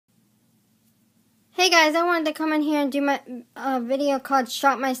Hey guys, I wanted to come in here and do my video called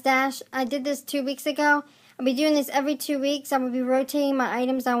Shop My Stash. I did this 2 weeks ago. I'll be doing this every 2 weeks. I will be rotating my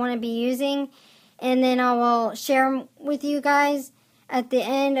items I want to be using, and then I will share them with you guys at the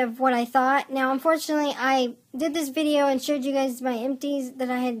end of what I thought. Now, unfortunately, I did this video and showed you guys my empties that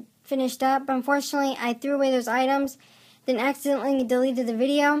I had finished up, but unfortunately, I threw away those items, then accidentally deleted the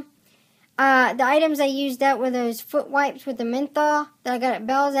video. The items I used up were those foot wipes with the menthol that I got at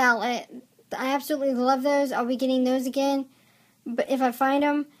Bell's Outlet. I absolutely love those. I'll be getting those again, but if I find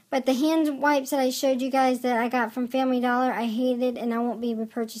them. But the hand wipes that I showed you guys that I got from Family Dollar, I hated, and I won't be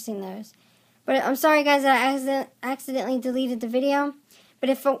repurchasing those. But I'm sorry, guys, that I accidentally deleted the video. But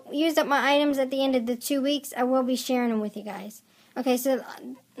if I used up my items at the end of the 2 weeks, I will be sharing them with you guys. Okay, so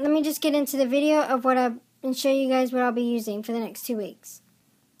let me just get into the video of and show you guys what I'll be using for the next 2 weeks.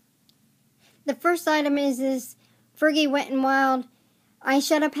 The first item is this Fergie Wet n Wild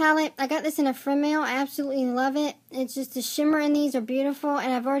eyeshadow palette. I got this in a friend mail. I absolutely love it. It's just the shimmer in these are beautiful,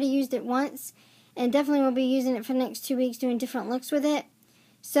 and I've already used it once, and definitely will be using it for the next 2 weeks, doing different looks with it.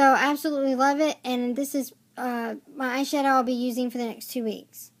 So I absolutely love it, and this is my eyeshadow I'll be using for the next 2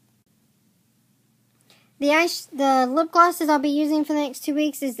 weeks. The lip glosses I'll be using for the next 2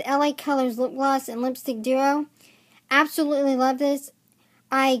 weeks is the LA Colors Lip Gloss and Lipstick Duo. Absolutely love this.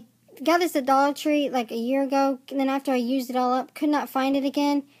 I got this at Dollar Tree like a year ago, and then after I used it all up, could not find it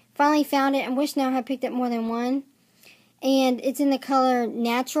again. Finally found it, and wish now I had picked up more than one. And it's in the color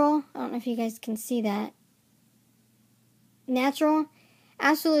Natural. I don't know if you guys can see that. Natural.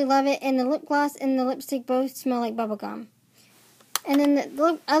 Absolutely love it. And the lip gloss and the lipstick both smell like bubblegum. And then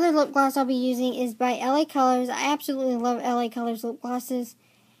the other lip gloss I'll be using is by LA Colors. I absolutely love LA Colors lip glosses.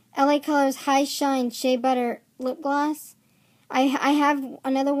 LA Colors High Shine Shea Butter Lip Gloss. I have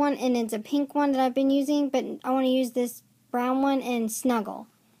another one, and it's a pink one that I've been using, but I want to use this brown one and Snuggle.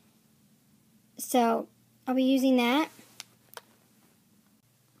 So, I'll be using that.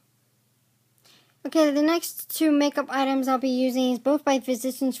 Okay, the next two makeup items I'll be using is both by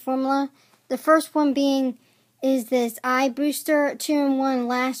Physicians Formula. The first one is this Eye Booster 2-in-1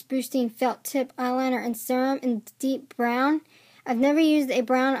 Lash Boosting Felt Tip Eyeliner and Serum in deep brown. I've never used a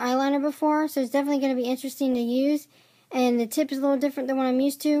brown eyeliner before, so it's definitely going to be interesting to use. And the tip is a little different than what I'm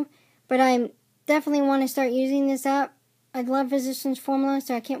used to, but I definitely want to start using this up. I love Physicians Formula,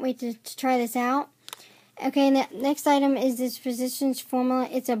 so I can't wait to try this out. Okay, and the next item is this Physicians Formula.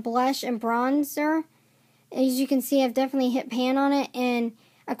 It's a blush and bronzer. As you can see, I've definitely hit pan on it, and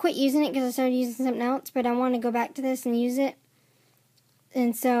I quit using it because I started using something else, but I want to go back to this and use it.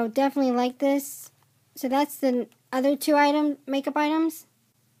 And so, definitely like this. So that's the other two makeup items.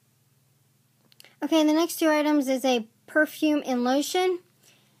 Okay, and the next two items is a perfume and lotion.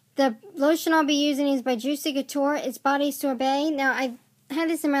 The lotion I'll be using is by Juicy Couture. It's Body Sorbet. Now, I had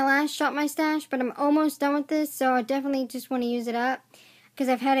this in my last Shop My Stash, but I'm almost done with this, so I definitely just want to use it up because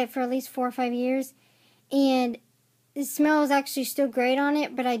I've had it for at least 4 or 5 years. And the smell is actually still great on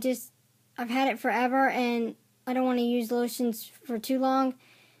it, but I've had it forever, and I don't want to use lotions for too long.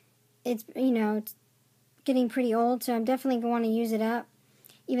 It's, it's getting pretty old, so I'm definitely going to want to use it up,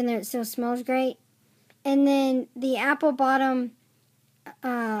 even though it still smells great. And then the Apple Bottom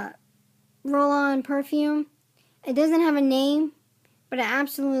roll-on perfume. It doesn't have a name, but I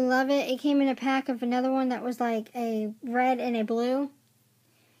absolutely love it. It came in a pack of another one that was like a red and a blue.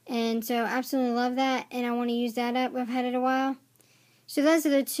 And so I absolutely love that, and I want to use that up. I've had it a while. So those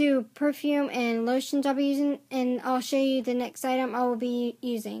are the two perfume and lotions I'll be using, and I'll show you the next item I will be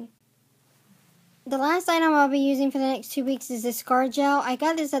using. The last item I'll be using for the next 2 weeks is the Scar Gel. I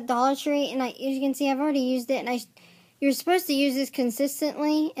got this at Dollar Tree, and as you can see, I've already used it. And you're supposed to use this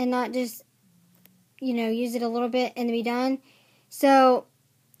consistently and not just, use it a little bit and be done. So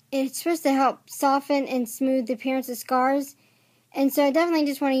it's supposed to help soften and smooth the appearance of scars. And so I definitely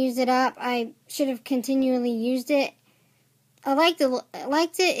just want to use it up. I should have continually used it. I liked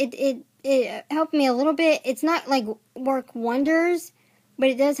it. It helped me a little bit. It's not like work wonders, but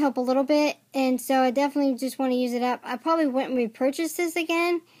it does help a little bit, and so I definitely just want to use it up. I probably wouldn't repurchase this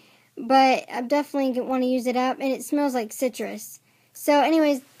again, but I definitely want to use it up, and it smells like citrus. So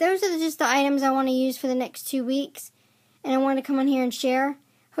anyways, those are just the items I want to use for the next 2 weeks, and I want to come on here and share.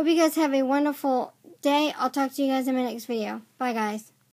 Hope you guys have a wonderful day. I'll talk to you guys in my next video. Bye, guys.